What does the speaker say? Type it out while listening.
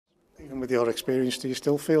with your experience, do you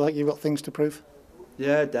still feel like you've got things to prove?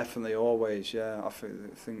 Yeah, definitely, always. Yeah, I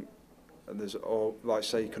think there's like I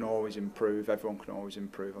say, you can always improve. Everyone can always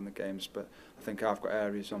improve on the games, but I think I've got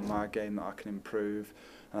areas on my game that I can improve,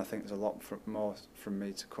 and I think there's a lot more from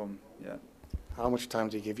me to come. Yeah. How much time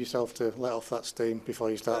do you give yourself to let off that steam before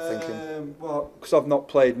you start thinking? Well, because I've not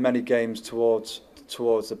played many games towards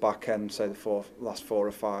the back end, say the last 4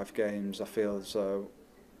 or 5 games, I feel as though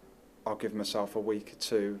I'll give myself a week or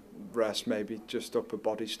two rest, maybe just upper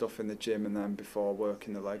body stuff in the gym, and then before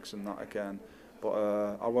working the legs and that again. But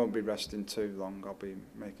I won't be resting too long. I'll be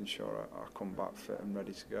making sure I come back fit and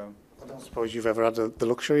ready to go. I don't suppose you've ever had the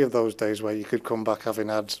luxury of those days where you could come back having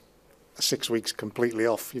had 6 weeks completely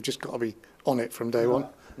off. You've just got to be on it from day one.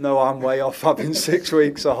 No, I'm way off having 6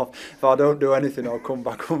 weeks off. If I don't do anything, I'll come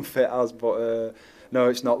back unfit as. But no,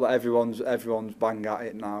 it's not that everyone's bang at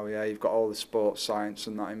it now. Yeah, you've got all the sports science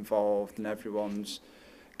and that involved, and everyone's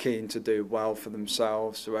keen to do well for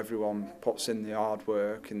themselves. So everyone puts in the hard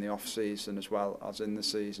work in the off season as well as in the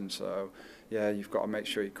season. So yeah, you've got to make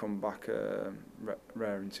sure you come back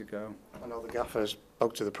raring to go. I know the gaffer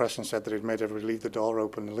spoke to the press and said that he'd made everybody leave the door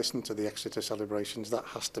open and listen to the Exeter celebrations. That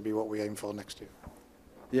has to be what we aim for next year.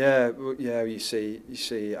 Yeah, yeah. You see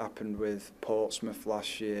it happened with Portsmouth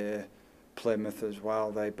last year, Plymouth as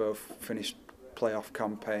well. They both finished playoff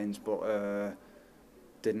campaigns, but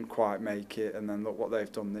didn't quite make it. And then look what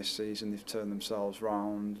they've done this season. They've turned themselves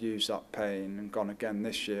round, used that pain, and gone again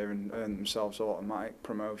this year and earned themselves automatic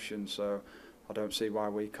promotion. So I don't see why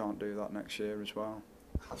we can't do that next year as well.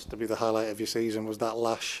 Has to be the highlight of your season, was that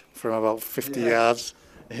lash from about 50 yards.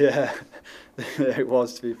 Yeah, it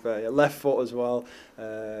was, to be fair. Left foot as well.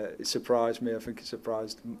 It surprised me. I think it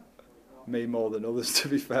surprised me more than others, to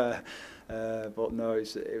be fair. But no,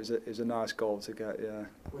 it was a nice goal to get. Yeah.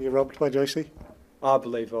 Were you robbed by Joycey? I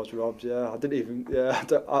believe I was robbed. Yeah, I didn't even. Yeah,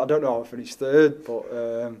 I don't know how I finished third, but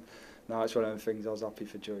no, it's one of the things. I was happy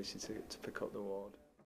for Joycey to pick up the award.